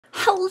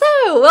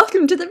Hello!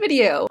 Welcome to the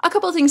video! A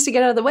couple things to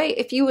get out of the way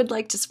if you would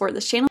like to support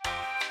this channel.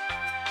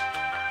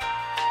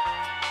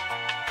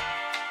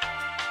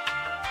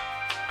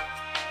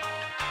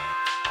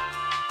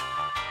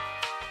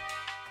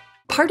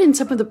 Pardon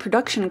some of the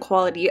production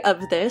quality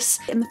of this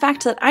and the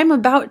fact that I'm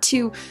about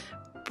to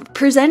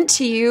present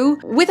to you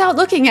without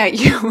looking at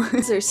you.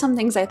 There's some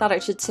things I thought I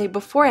should say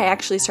before I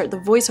actually start the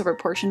voiceover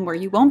portion where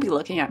you won't be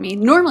looking at me.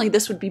 Normally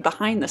this would be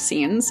behind the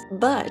scenes,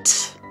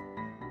 but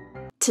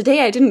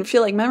today I didn't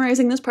feel like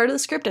memorizing this part of the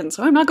script, and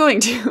so I'm not going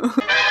to.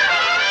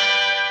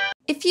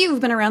 If you've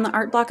been around the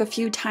art block a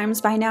few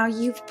times by now,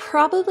 you've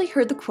probably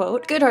heard the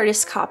quote, "Good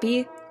artists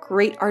copy,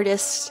 great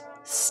artists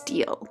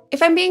steal."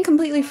 If I'm being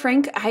completely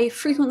frank, I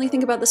frequently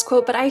think about this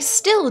quote, but I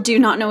still do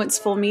not know its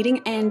full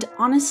meaning, and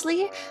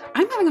honestly,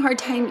 I'm having a hard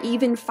time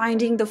even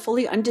finding the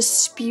fully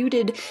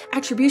undisputed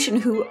attribution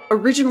who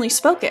originally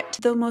spoke it,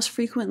 though most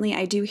frequently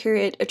I do hear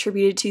it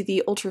attributed to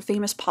the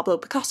ultra-famous Pablo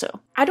Picasso.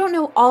 I don't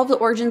know all of the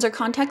origins or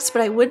context,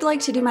 but I would like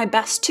to do my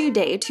best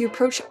today to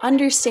approach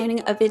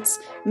understanding of its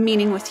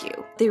meaning with you.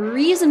 The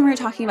reason we're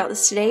talking about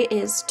this today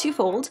is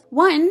twofold.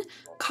 One,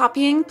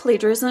 copying,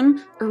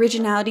 plagiarism,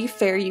 originality,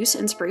 fair use,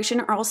 inspiration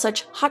are all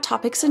such hot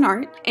topics in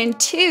art. And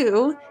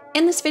two,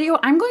 in this video,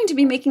 I'm going to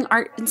be making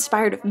art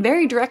inspired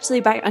very directly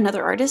by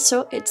another artist,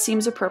 so it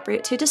seems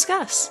appropriate to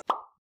discuss.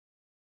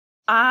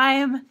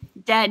 I'm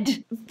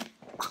dead.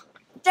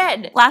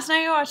 Dead. Last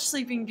night I watched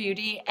Sleeping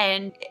Beauty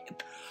and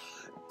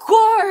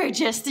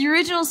gorgeous! The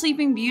original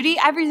Sleeping Beauty,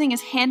 everything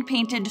is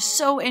hand-painted,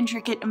 so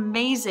intricate,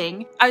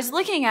 amazing. I was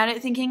looking at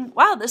it thinking,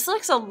 wow, this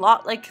looks a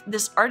lot like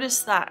this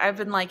artist that I've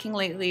been liking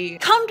lately.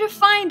 Come to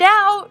find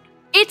out,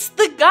 it's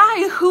the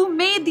guy who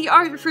made the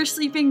art for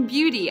Sleeping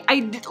Beauty.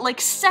 I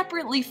like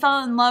separately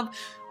fell in love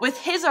with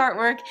his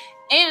artwork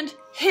and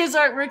his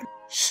artwork.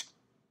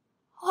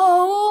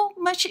 So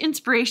much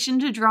inspiration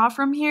to draw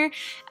from here,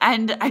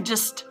 and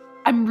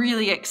I'm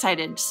really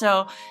excited.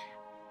 So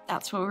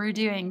that's what we're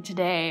doing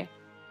today.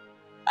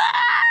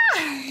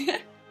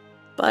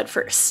 But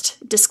first,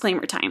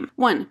 disclaimer time.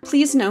 1.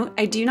 Please note,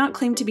 I do not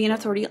claim to be an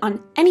authority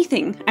on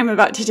anything I'm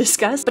about to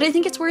discuss, but I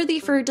think it's worthy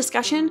for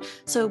discussion,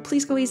 so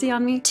please go easy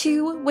on me.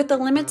 2. With the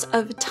limits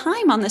of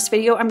time on this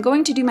video, I'm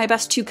going to do my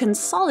best to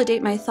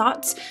consolidate my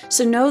thoughts,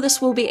 so know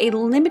this will be a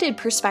limited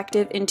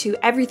perspective into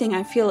everything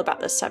I feel about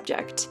this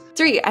subject.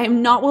 3. I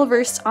am not well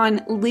versed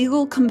on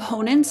legal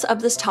components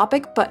of this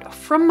topic, but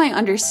from my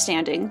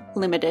understanding,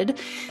 limited,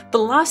 the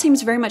law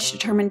seems very much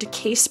determined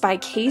case by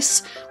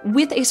case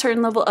with a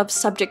certain level of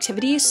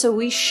subjectivity, so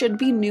we should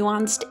be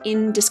nuanced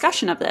in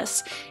discussion of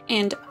this.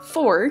 And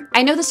 4,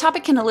 I know this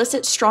topic can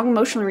elicit strong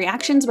emotional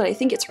reactions, but I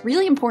think it's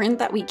really important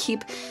that we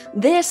keep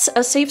this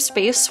a safe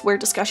space where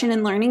discussion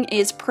and learning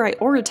is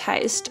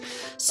prioritized.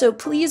 So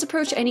please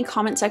approach any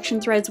comment section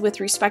threads with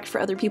respect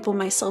for other people,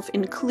 myself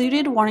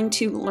included, wanting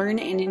to learn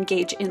and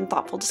engage in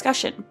thoughtful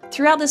discussion.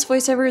 Throughout this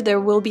voiceover,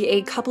 there will be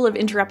a couple of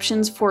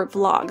interruptions for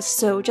vlogs,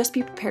 so just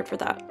be prepared for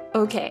that.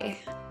 Okay.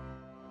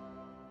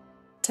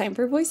 Time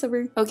for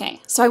voiceover. Okay,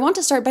 so I want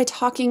to start by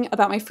talking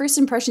about my first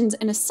impressions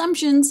and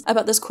assumptions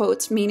about this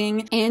quote's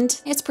meaning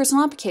and its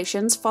personal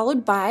applications,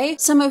 followed by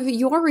some of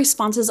your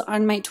responses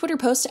on my Twitter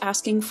post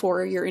asking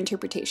for your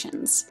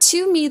interpretations.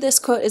 To me, this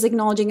quote is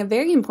acknowledging a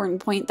very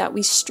important point that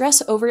we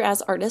stress over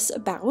as artists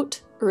about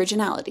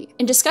originality.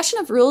 In discussion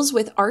of rules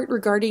with art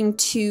regarding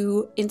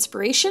to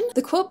inspiration,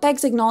 the quote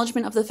begs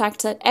acknowledgement of the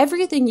fact that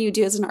everything you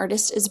do as an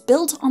artist is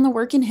built on the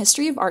work and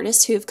history of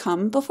artists who have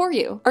come before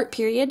you. Art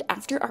period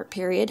after art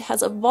period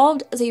has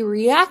evolved as a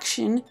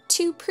reaction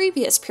to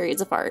previous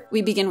periods of art.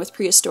 We begin with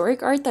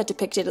prehistoric art that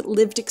depicted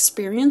lived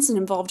experience and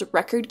involved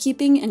record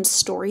keeping and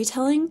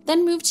storytelling,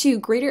 then move to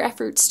greater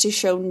efforts to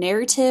show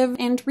narrative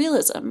and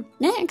realism.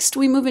 Next,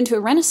 we move into a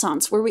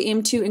Renaissance where we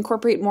aim to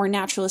incorporate more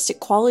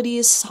naturalistic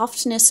qualities,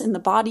 softness in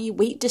the body,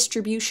 weight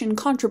distribution,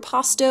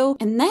 contrapposto,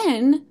 and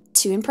then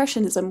to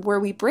Impressionism,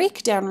 where we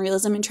break down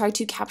realism and try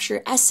to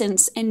capture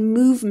essence and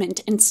movement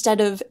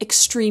instead of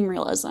extreme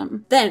realism.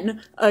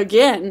 Then,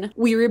 again,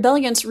 we rebel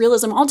against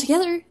realism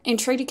altogether and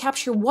try to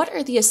capture what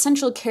are the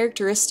essential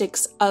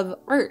characteristics of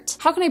art.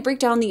 How can I break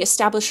down the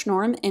established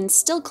norm and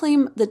still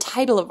claim the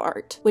title of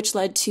art, which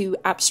led to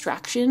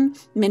abstraction,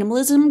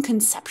 minimalism,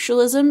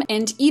 conceptualism,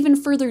 and even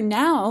further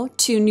now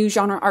to new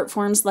genre art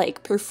forms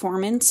like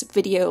performance,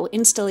 video,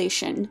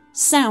 installation,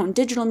 sound,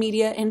 digital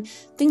media, and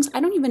things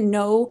I don't even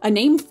know a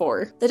name for.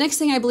 The next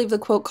thing I believe the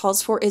quote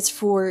calls for is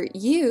for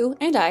you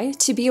and I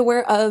to be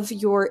aware of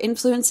your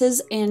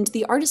influences and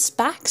the artist's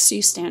backs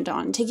you stand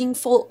on, taking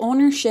full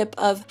ownership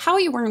of how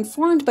you were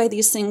informed by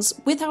these things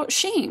without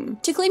shame.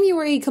 To claim you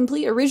were a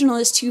complete original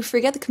is to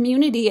forget the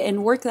community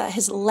and work that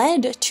has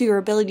led to your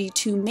ability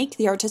to make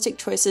the artistic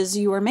choices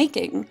you are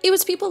making. It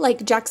was people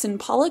like Jackson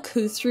Pollock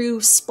who threw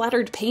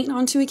splattered paint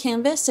onto a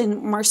canvas,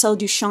 and Marcel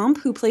Duchamp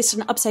who placed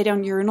an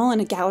upside-down urinal in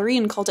a gallery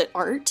and called it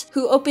art,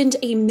 who opened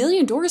a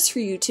million doors for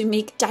you to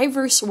make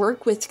diverse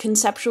work with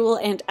conceptual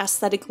and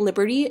aesthetic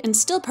liberty and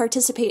still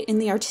participate in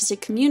the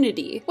artistic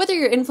community. Whether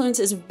your influence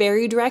is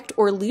very direct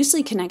or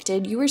loosely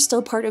connected, you are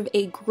still part of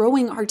a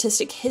growing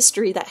artistic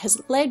history that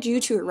has led you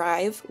to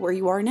arrive where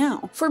you are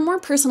now. For more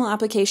personal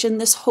application,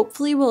 this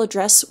hopefully will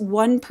address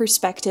one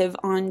perspective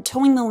on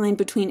towing the line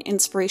between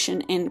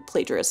inspiration and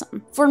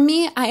plagiarism. For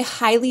me, I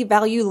highly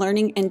value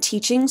learning and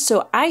teaching,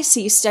 so I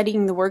see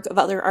studying the work of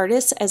other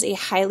artists as a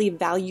highly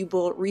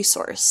valuable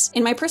resource.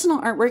 In my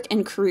personal artwork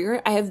and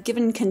career, I have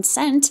given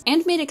consent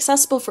and made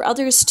accessible for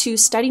others to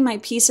study my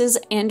pieces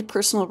and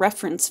personal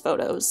reference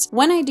photos.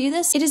 When I do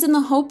this, it is in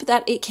the hope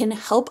that it can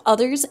help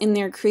others in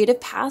their creative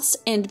paths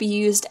and be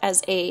used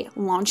as a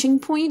launching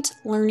point,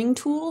 learning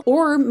tool,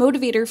 or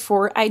motivator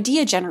for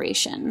idea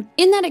generation.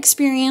 In that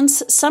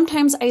experience,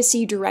 sometimes I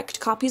see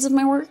direct copies of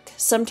my work,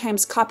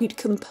 sometimes copied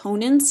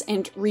components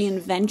and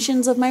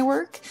reinventions of my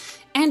work,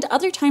 and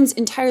other times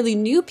entirely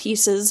new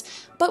pieces,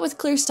 but with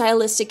clear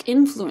stylistic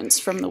influence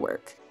from the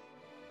work.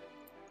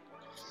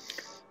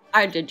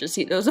 I did just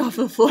eat those off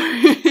the floor.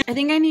 I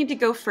think I need to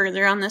go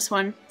further on this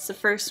one. It's the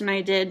first one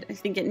I did. I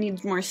think it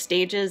needs more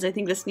stages. I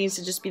think this needs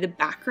to just be the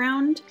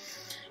background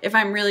if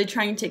I'm really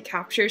trying to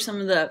capture some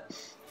of the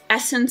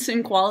essence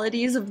and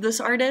qualities of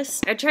this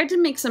artist. I tried to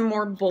make some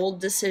more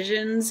bold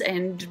decisions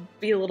and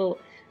be a little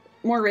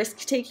more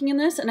risk-taking in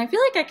this, and I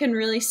feel like I can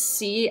really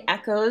see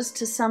echoes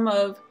to some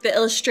of the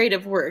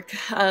illustrative work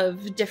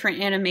of different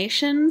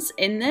animations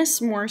in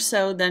this, more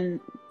so than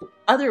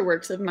other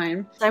works of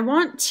mine. I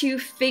want to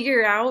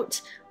figure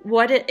out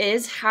what it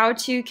is, how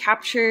to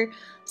capture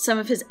some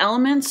of his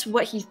elements,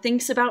 what he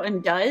thinks about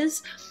and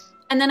does,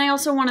 and then I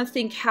also want to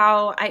think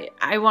how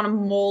I want to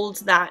mold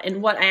that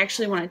and what I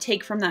actually want to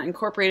take from that and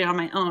incorporate it on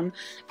my own.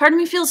 Part of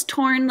me feels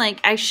torn, like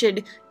I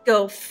should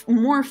go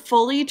more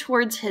fully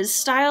towards his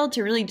style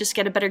to really just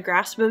get a better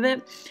grasp of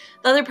it.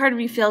 The other part of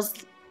me feels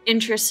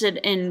interested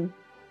in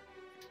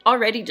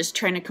already just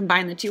trying to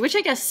combine the two, which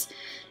I guess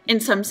in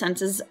some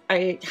senses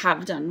I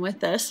have done with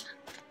this.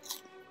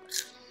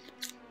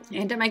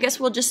 And I guess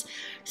we'll just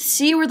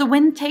see where the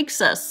wind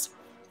takes us.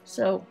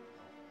 So,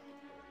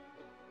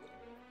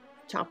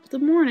 top of the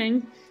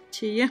morning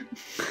to you.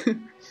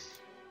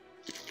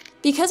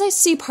 Because I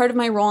see part of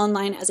my role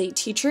online as a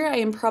teacher, I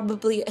am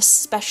probably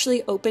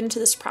especially open to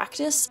this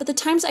practice, but the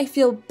times I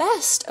feel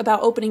best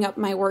about opening up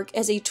my work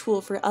as a tool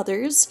for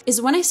others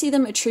is when I see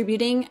them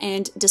attributing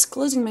and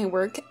disclosing my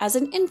work as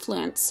an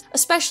influence,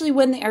 especially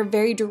when they are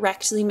very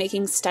directly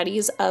making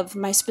studies of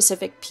my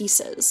specific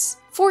pieces.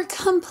 For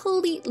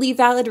completely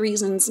valid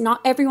reasons,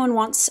 not everyone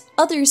wants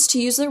others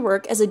to use their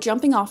work as a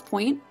jumping off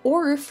point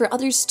or for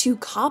others to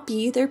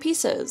copy their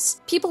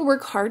pieces. People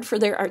work hard for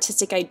their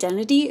artistic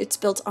identity. It's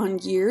built on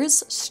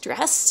years,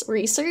 stress,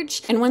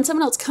 research, and when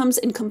someone else comes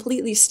and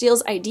completely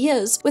steals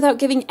ideas without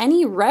giving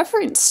any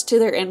reference to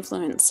their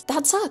influence,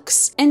 that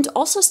sucks. And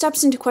also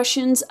steps into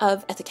questions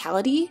of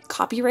ethicality,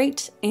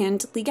 copyright,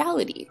 and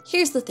legality.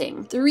 Here's the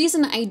thing. The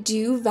reason I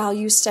do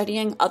value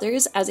studying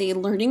others as a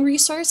learning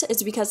resource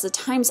is because the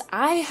times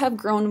I have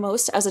grown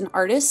most as an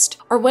artist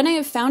are when I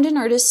have found an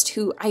artist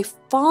who I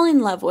fall in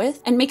love with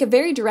and make a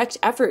very direct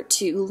effort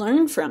to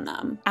learn from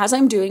them, as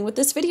I'm doing with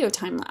this video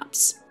time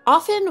lapse.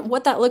 Often,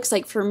 what that looks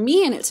like for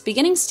me in its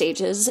beginning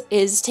stages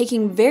is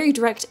taking very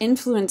direct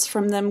influence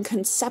from them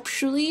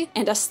conceptually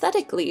and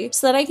aesthetically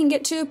so that I can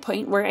get to a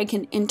point where I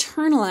can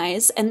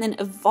internalize and then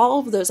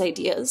evolve those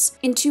ideas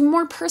into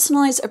more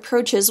personalized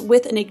approaches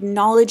with an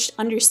acknowledged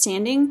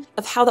understanding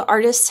of how the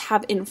artists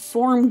have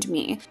informed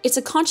me. It's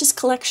a conscious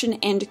collection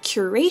and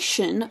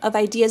curation of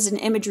ideas and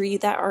imagery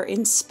that are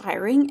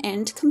inspiring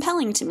and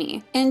compelling to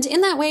me. And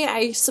in that way,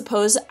 I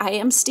suppose I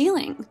am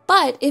stealing.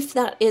 But if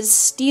that is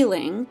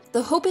stealing,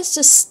 the hope is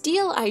to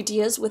steal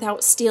ideas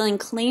without stealing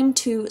claim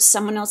to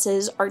someone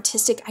else's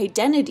artistic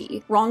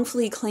identity,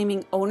 wrongfully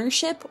claiming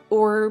ownership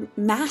or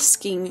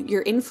masking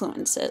your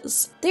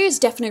influences. There is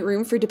definite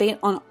room for debate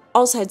on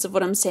all sides of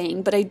what I'm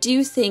saying, but I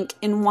do think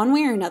in one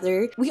way or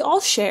another, we all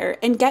share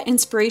and get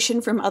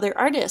inspiration from other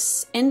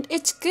artists, and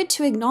it's good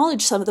to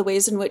acknowledge some of the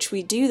ways in which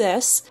we do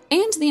this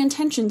and the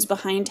intentions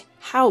behind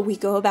how we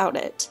go about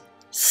it.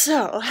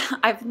 So,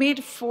 I've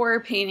made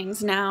 4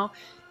 paintings now,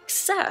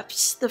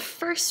 except the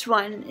first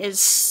one is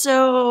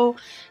so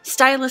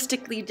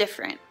stylistically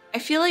different. I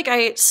feel like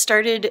I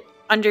started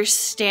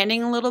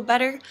understanding a little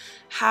better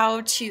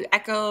how to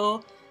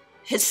echo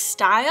his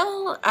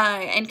style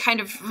and kind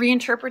of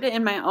reinterpret it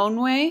in my own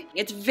way.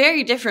 It's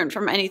very different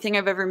from anything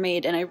I've ever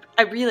made, and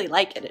I really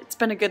like it. It's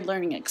been a good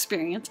learning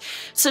experience.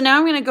 So now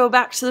I'm going to go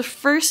back to the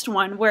first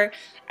one where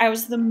I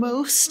was the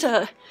most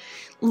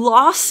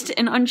lost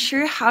and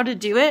unsure how to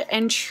do it,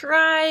 and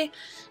try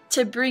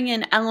to bring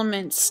in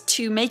elements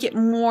to make it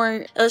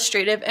more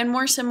illustrative and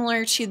more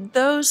similar to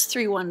those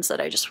 3 ones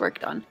that I just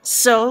worked on.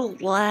 So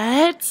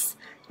let's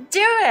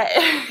do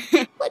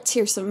it! Let's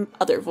hear some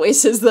other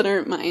voices that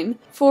aren't mine.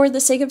 For the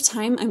sake of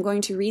time, I'm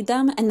going to read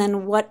them, and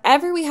then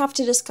whatever we have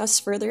to discuss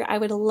further, I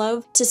would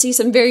love to see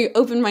some very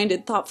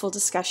open-minded, thoughtful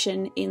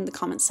discussion in the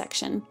comments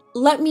section.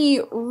 Let me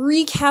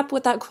recap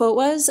what that quote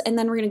was, and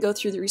then we're going to go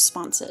through the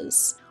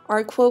responses.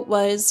 Our quote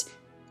was,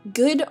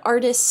 Good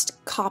artists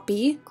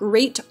copy,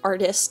 great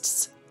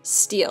artists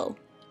steal.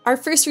 Our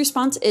first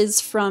response is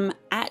from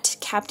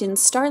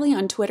 @CaptainStarly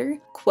on Twitter.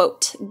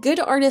 Quote, good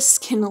artists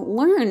can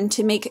learn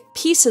to make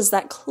pieces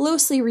that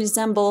closely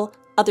resemble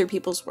other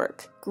people's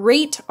work.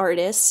 Great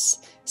artists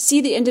see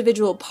the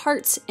individual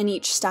parts in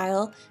each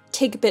style,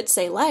 take bits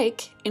they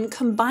like, and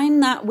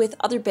combine that with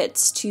other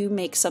bits to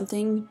make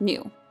something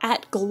new.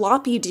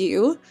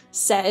 @Gloppydo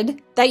said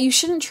that you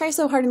shouldn't try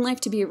so hard in life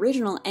to be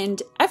original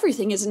and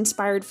everything is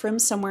inspired from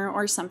somewhere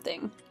or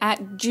something.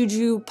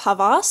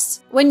 @JujuPavas,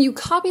 when you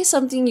copy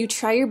something you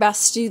try your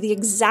best to do the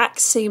exact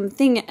same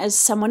thing as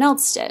someone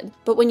else did,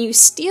 but when you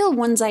steal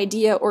one's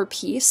idea or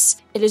piece,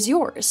 it is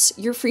yours.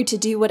 You're free to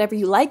do whatever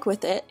you like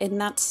with it, and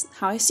that's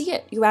how I see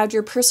it. You add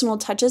your personal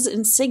touches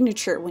and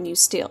signature when you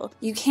steal.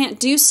 You can't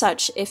do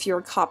such if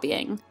you're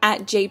copying.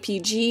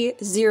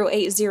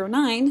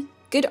 @JPG0809,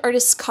 good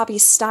artists copy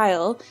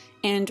style,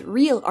 and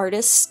real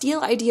artists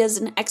steal ideas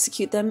and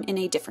execute them in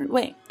a different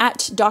way.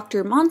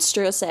 @Dr.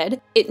 Monstro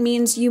said, it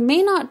means you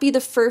may not be the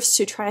first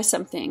to try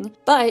something,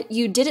 but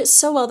you did it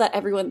so well that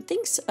everyone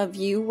thinks of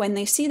you when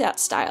they see that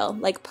style.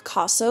 Like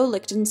Picasso,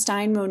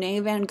 Lichtenstein, Monet,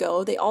 Van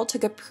Gogh, they all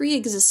took a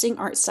pre-existing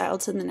art style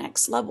to the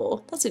next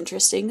level. That's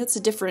interesting. That's a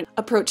different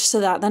approach to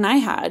that than I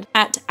had.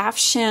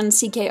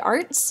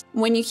 @AfshanCKArts,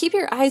 when you keep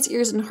your eyes,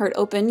 ears, and heart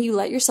open, you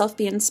let yourself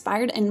be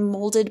inspired and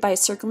molded by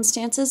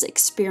circumstances,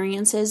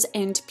 experiences,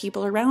 and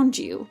people around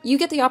you. You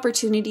get the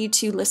opportunity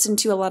to listen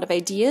to a lot of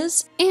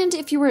ideas, and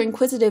if you were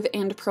inquisitive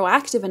and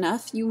proactive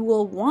enough, you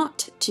will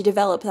want to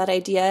develop that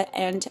idea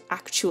and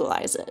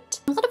actualize it.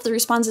 A lot of the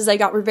responses I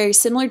got were very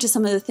similar to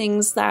some of the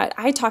things that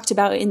I talked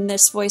about in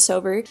this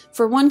voiceover.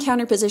 For one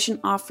counterposition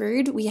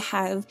offered, we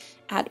have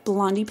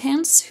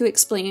 @BlondiePants, who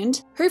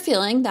explained her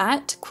feeling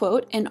that,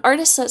 quote, an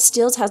artist that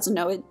steals has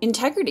no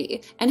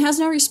integrity and has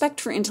no respect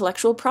for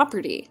intellectual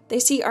property. They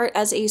see art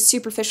as a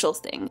superficial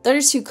thing. The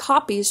artist who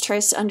copies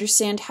tries to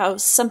understand how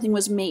something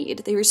was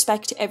made. They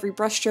respect every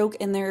brushstroke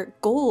and their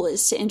goal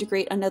is to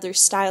integrate another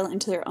style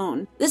into their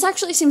own. This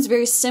actually seems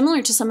very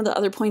similar to some of the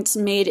other points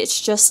made. It's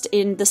just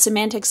in the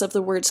semantics of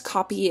the words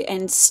copy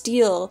and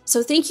steal.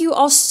 So thank you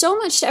all so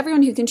much to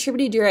everyone who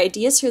contributed your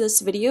ideas for this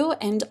video,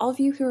 and all of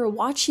you who are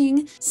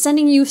watching,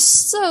 sending you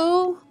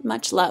so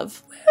much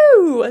love.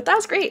 Woo! That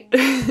was great.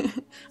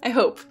 I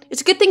hope.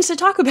 It's good things to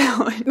talk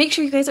about. Make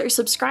sure you guys are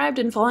subscribed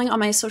and following all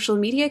my social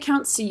media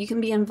accounts so you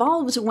can be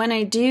involved when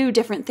I do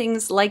different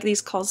things like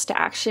these calls to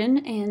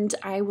action, and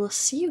I will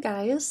see you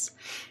guys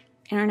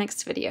in our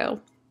next video.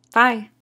 Bye!